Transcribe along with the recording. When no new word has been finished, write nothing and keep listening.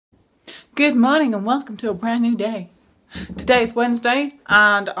Good morning and welcome to a brand new day. Today is Wednesday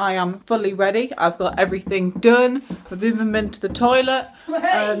and I am fully ready. I've got everything done. I've even been to the toilet.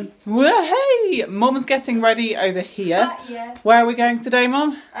 Hey! Mum's getting ready over here. Yes. Where are we going today,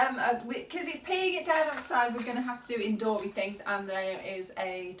 Mum? Because it's peeing it down outside, we're going to have to do indoory things, and there is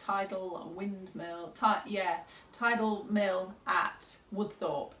a tidal windmill. Tidal mill at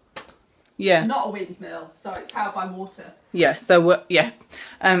Woodthorpe. Yeah. Not a windmill, so it's powered by water. Yeah, so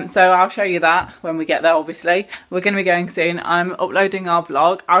so I'll show you that when we get there, obviously. We're going to be going soon. I'm uploading our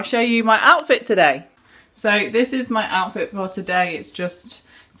vlog. I'll show you my outfit today. So this is my outfit for today. It's just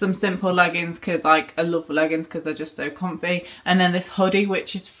some simple leggings because I love leggings because they're just so comfy. And then this hoodie,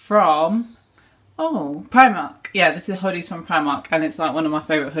 which is from, Primark. Yeah, this is hoodies from Primark and it's like one of my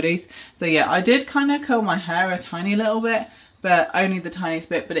favourite hoodies. So yeah, I did kind of curl my hair a tiny little bit, but only the tiniest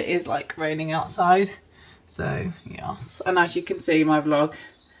bit, but it is like raining outside. So yes, and as you can see, my vlog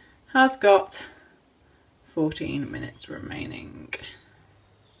has got 14 minutes remaining.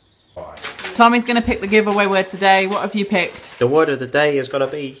 Tommy's going to pick the giveaway word today. What have you picked? The word of the day is going to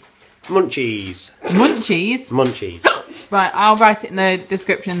be munchies. Munchies? Munchies. Right, I'll write it in the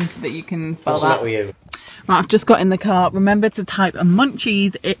description so that you can spell What's that. that with you? Right, I've just got in the car. Remember to type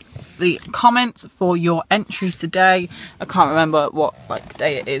munchies the comments for your entry today. I can't remember what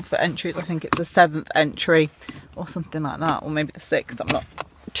day it is for entries. I think it's the 7th entry or something like that, or maybe the 6th. I'm not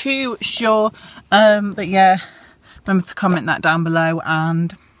too sure. But yeah, remember to comment that down below.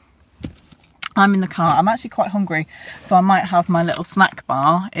 And I'm in the car. I'm actually quite hungry, so I might have my little snack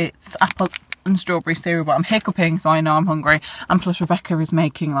bar. It's apple and strawberry cereal, but I'm hiccuping, so I know I'm hungry. And plus Rebecca is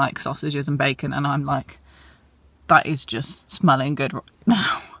making like sausages and bacon, and I'm like, that is just smelling good right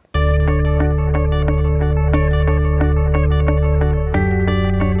now.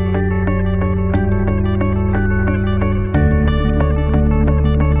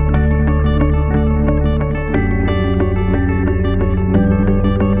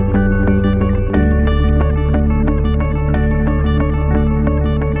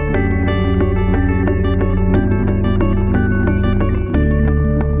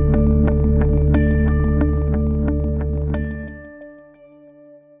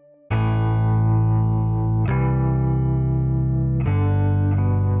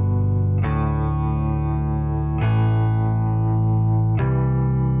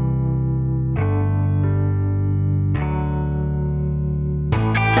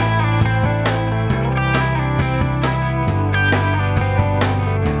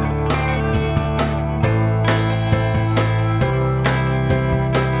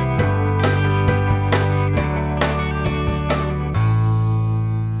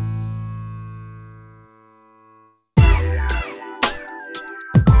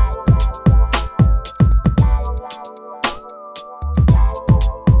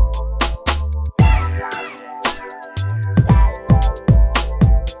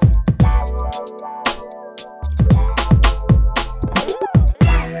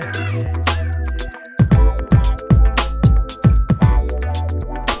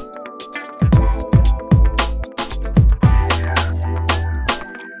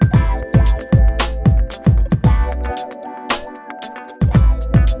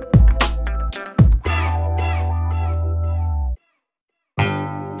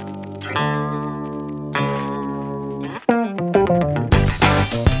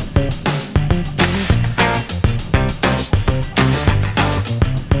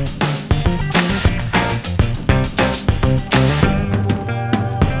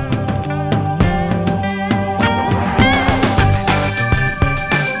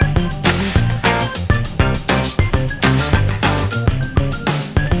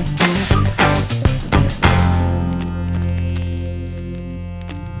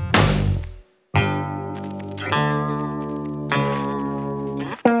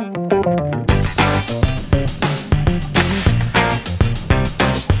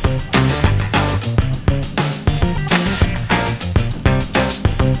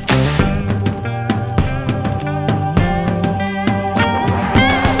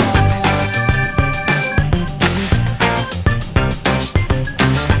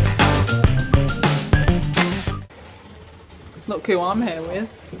 Look who I'm here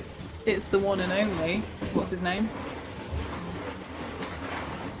with. It's the one and only. What's his name?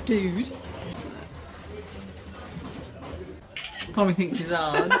 Dude. Tommy thinks he's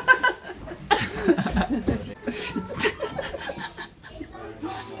hard.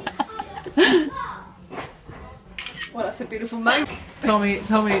 Well, that's a beautiful moment.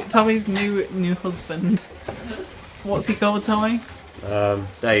 Tommy's new husband. What's he called, Tommy?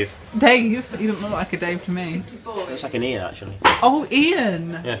 Dave. Dave? You don't look like a Dave to me. It's a boy. Looks like an Ian, actually. Oh,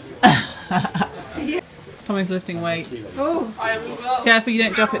 Ian! Yeah. Tommy's lifting weights. Oh, I am as well. Careful you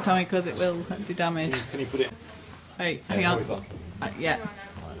don't drop it, Tommy, because it will do damage. Can you put it? Hey, hang on. Yeah,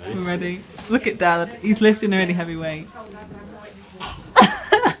 we're ready. Look at Dad. He's lifting a really heavy weight.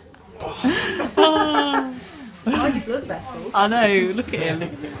 Oh. Mind your blood vessels. I know. Look at him.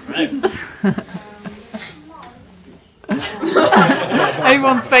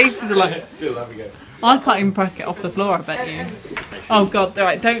 Everyone's faces are like. I can't even break it off the floor. I bet you. Oh God! All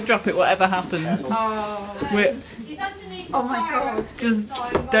right, don't drop it. Whatever happens. Oh, oh my God! Just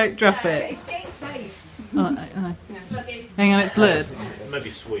don't drop it. It's getting space. Oh, hang on, it's blurred.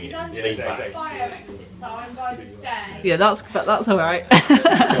 Maybe sweet. Yeah, that's all right.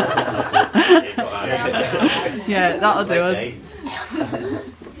 Yeah, that'll do us.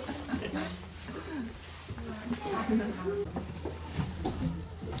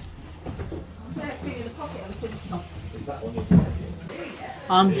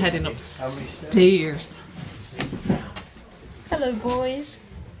 I'm heading upstairs. Hello, boys.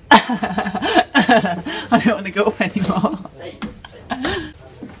 I don't want to go up anymore.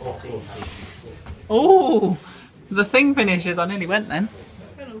 Oh, the thing finishes. I nearly went then.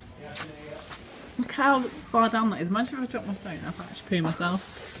 Look how far down that is. Imagine if I dropped my phone. I'd actually poo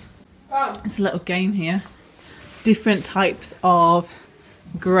myself. It's a little game here. Different types of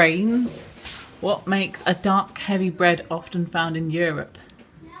grains. What makes a dark, heavy bread often found in Europe?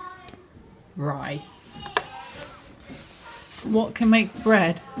 Rye. What can make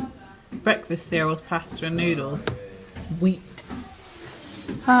bread? Breakfast cereals, pasta and noodles. Wheat.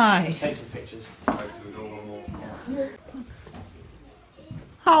 Hi. Take some pictures.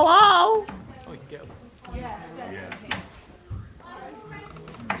 Hello.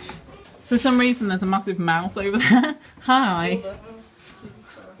 For some reason there's a massive mouse over there. Hi.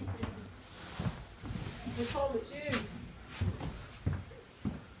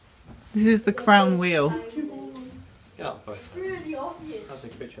 This is the crown wheel. Get up, boy. It's really obvious. I'll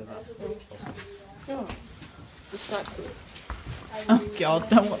take a picture of that. The snack food. Oh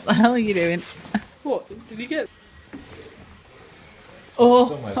God, what the hell are you doing? What? Did you get? Oh.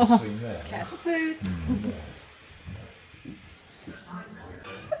 Somewhere between there. Careful food.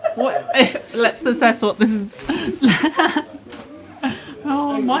 What? Let's assess what this is.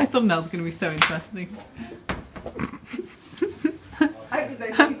 Oh, my thumbnail's going to be so interesting. I hope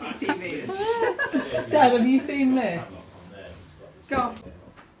there's no CCTV. Dad, have you seen this? Go on.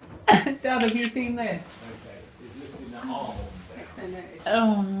 Dad, have you seen this?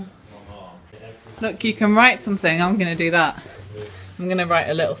 Oh. Look, you can write something. I'm going to do that. I'm going to write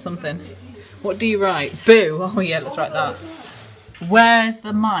a little something. What do you write? Boo. Oh yeah, let's write that. Where's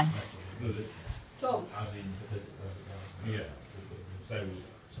the mice? Tom.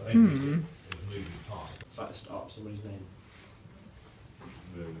 It's like the start of somebody's name.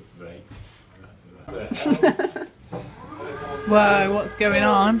 Whoa, what's going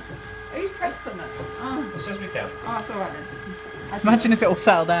on? Who's pressed something? Oh, As soon as we can. that's alright then. Imagine if it all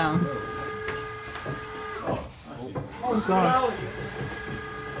fell down. Oh gosh.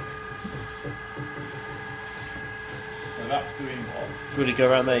 So that's doing what? Really go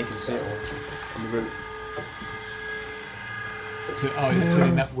around there, you can see it all on the roof. It's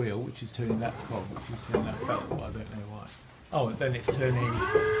turning that wheel, which is turning that cog, which is turning that belt, but I don't know why. Oh, then it's turning.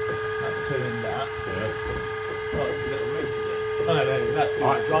 That's turning that. Yeah. Oh, it's a little motor there. Oh no, that's the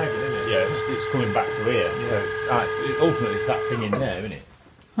driving, isn't it? Yeah, it's coming back to here. Yeah. So ultimately, it's that thing in there, isn't it?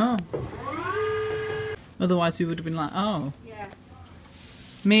 Huh. Otherwise we would have been like, oh. Yeah.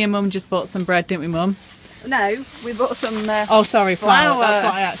 Me and Mum just bought some bread, didn't we, Mum? No, we bought some. Oh, sorry, flour. Flour. That's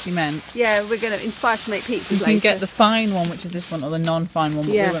what I actually meant. Yeah, we're going to inspire to make pizzas You later. can get the fine one, which is this one, or the non-fine one,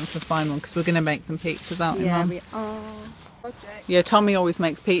 but Yeah. we went for the fine one because we're going to make some pizzas out in Yeah, Mum. we are. Okay. Yeah, Tommy always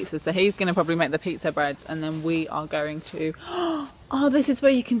makes pizzas, so he's going to probably make the pizza breads, and then we are going to... Oh, this is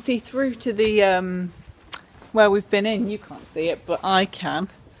where you can see through to the... where we've been in. You can't see it, but I can.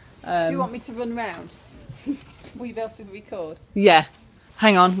 Do you want me to run round? Will you be able to record? Yeah.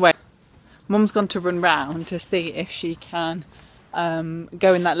 Hang on, wait. Mum's gone to run round to see if she can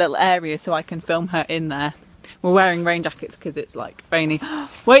go in that little area so I can film her in there. We're wearing rain jackets because it's like rainy.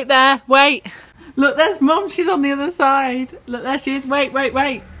 Wait there, wait! Look, there's Mum, she's on the other side. Look, there she is, wait, wait,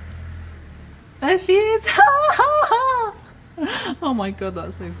 wait. There she is, ha ha ha! Oh my God,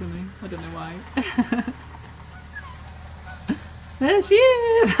 that's so funny. I don't know why. There she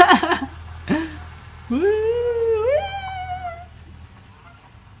is! Woo, woo.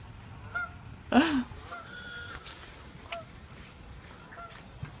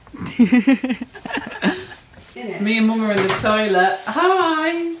 Me and Mum are in the toilet.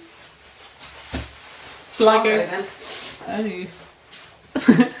 Hi! Shall I go? then. Oh.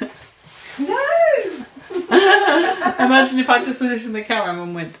 Imagine if I just positioned the camera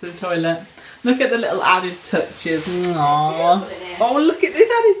and went to the toilet. Look at the little added touches. Aww. Oh, look at this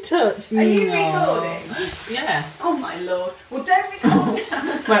added touch. Are you recording? Yeah. Oh my lord. Well, don't record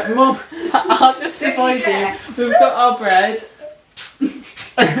now. Right, Mum, I'll just avoid you. We've got our bread.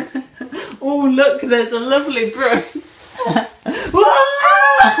 Oh, look, there's a lovely brush.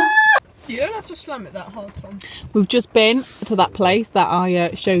 You don't have to slam it that hard, Tom. We've just been to that place that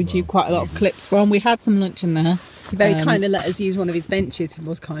I showed you quite a lot of clips from. We had some lunch in there. He very kind of let us use one of his benches. He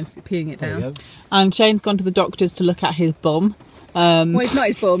was kind of peeing it down. And Shane's gone to the doctor's to look at his bum. Well, it's not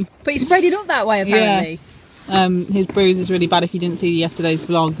his bum, but he spread it up that way apparently. Yeah. His bruise is really bad. If you didn't see yesterday's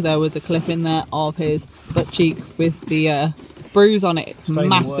vlog, there was a clip in there of his butt cheek with the bruise on it. It's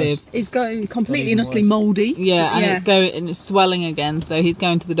massive. It's going completely and utterly mouldy. Yeah, and it's swelling again. So he's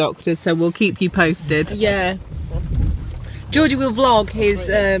going to the doctor's. So we'll keep you posted. Yeah. Georgie will vlog his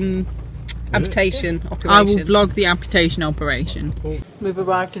amputation operation. I will vlog the amputation operation. We've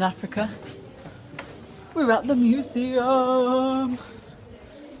arrived in Africa. We're at the museum.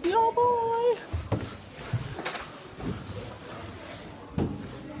 Yeah, boy.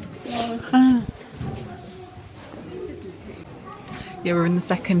 Yeah, we're in the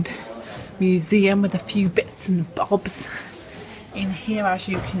second museum with a few bits and bobs in here, as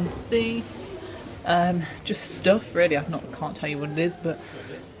you can see. Just stuff, really. Can't tell you what it is, but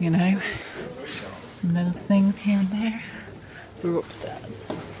you know, some little things here and there. We're upstairs.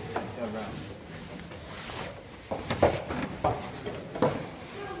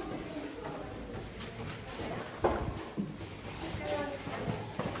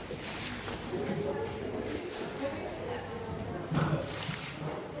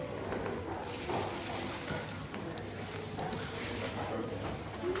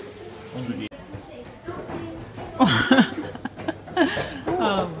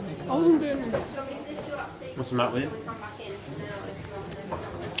 What's the matter with him?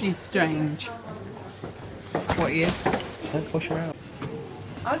 He's strange. What he is? Don't push her out.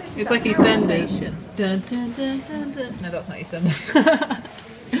 It's like EastEnders. Dun, dun, dun, dun, dun. No, that's not EastEnders.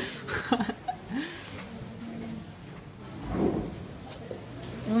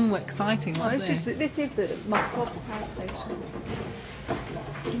 Exciting. What's this? This is the power station.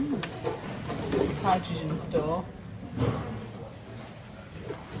 Hydrogen store.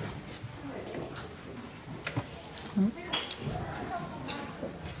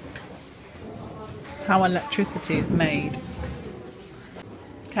 How electricity is made.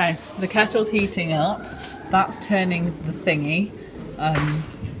 Okay, the kettle's heating up. That's turning the thingy.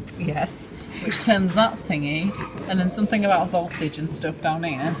 Yes, which turns that thingy, and then something about voltage and stuff down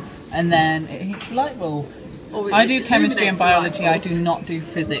here, and then it heats the light bulb. I do chemistry and biology. I do not do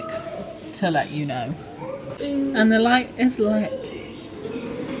physics. To let you know. Bing. And the light is lit.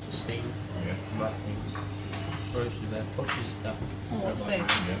 Steam. Oh, what's this?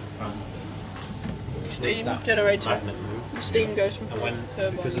 Steam generator. The steam goes from And when, the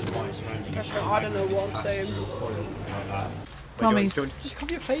turbine. because of my surrounding That's right, I don't know what I'm saying. Tommy, Just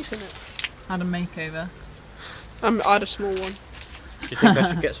cover your face in it. had a makeover. I had a small one. Do you think I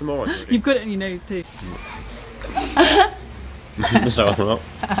should get some more on you? You've got it in your nose too. So I'm not.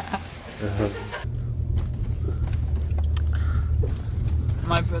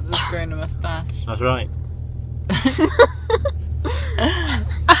 My brother's grown a moustache. That's right.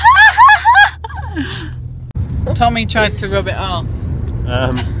 Tommy tried to rub it off.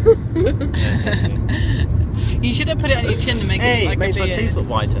 You should have put it on your chin to make it like makes a my beard. teeth look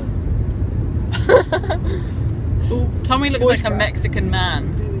whiter. Tommy looks like a Mexican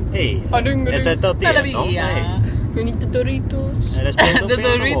man. Hey, I don't esa es tortilla, ¿no? Hey. We need the Doritos. Eres bien The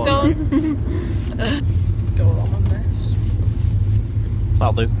Doritos. Go along on this.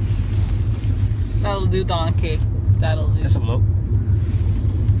 That'll do. That'll do, donkey. That'll do. Let's have a look.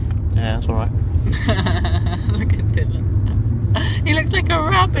 Yeah, that's alright. Look at Dylan. He looks like a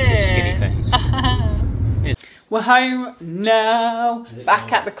rabbit. Skinny face. We're home now,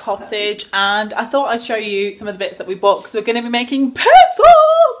 back at the cottage, and I thought I'd show you some of the bits that we bought because we're going to be making pizzas.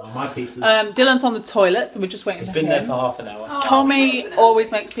 Oh, my pizzas. Dylan's on the toilet, so we're just waiting for him. Been there for half an hour. Tommy always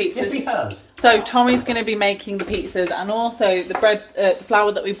makes pizzas. Yes, he has. So Tommy's going to be making the pizzas, and also the bread, the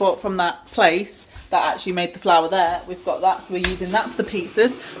flour that we bought from that place that actually made the flour there. We've got that, so we're using that for the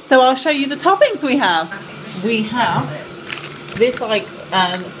pizzas. So I'll show you the toppings we have. We have this like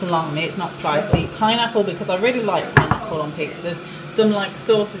salami, it's not spicy, pineapple because I really like pineapple on pizzas, some like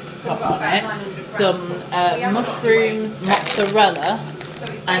sauces to put on it, some mushrooms, mozzarella,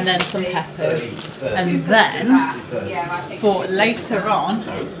 and then some peppers. And then for later on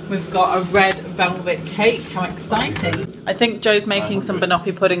we've got a red velvet cake. How exciting. I think Joe's making some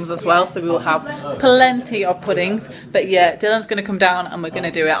banoffee puddings as well, so we will have plenty of puddings. But yeah, Dylan's going to come down and we're going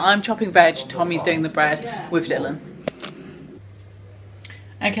to do it. I'm chopping veg, Tommy's doing the bread with Dylan.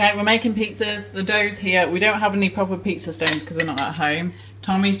 Okay, we're making pizzas. The dough's here. We don't have any proper pizza stones because we're not at home.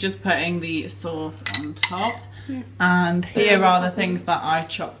 Tommy's just putting the sauce on top. And here are the things that I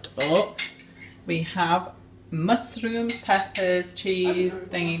chopped up. We have mushrooms, peppers, cheese,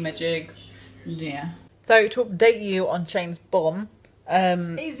 thingy-majigs. Yeah. So to update you on Shane's bum.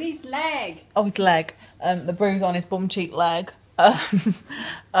 It's his leg. Oh, his leg. The bruise on his bum cheek leg.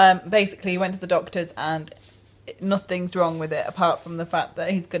 Basically, he went to the doctors and nothing's wrong with it apart from the fact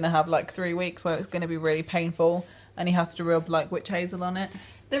that he's going to have like 3 weeks where it's going to be really painful and he has to rub like witch hazel on it.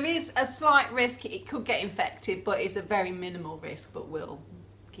 There is a slight risk it could get infected, but it's a very minimal risk, but we'll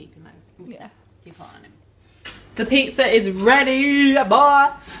keep him open. Yeah. Keep an eye on him. The pizza is ready, boy.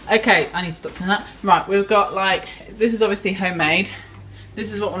 Okay, I need to stop doing that. Right, we've got like, this is obviously homemade.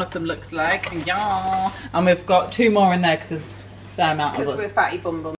 This is what one of them looks like. Yeah. And we've got 2 more in there because there's a fair amount of us. Because we're fatty bum bum.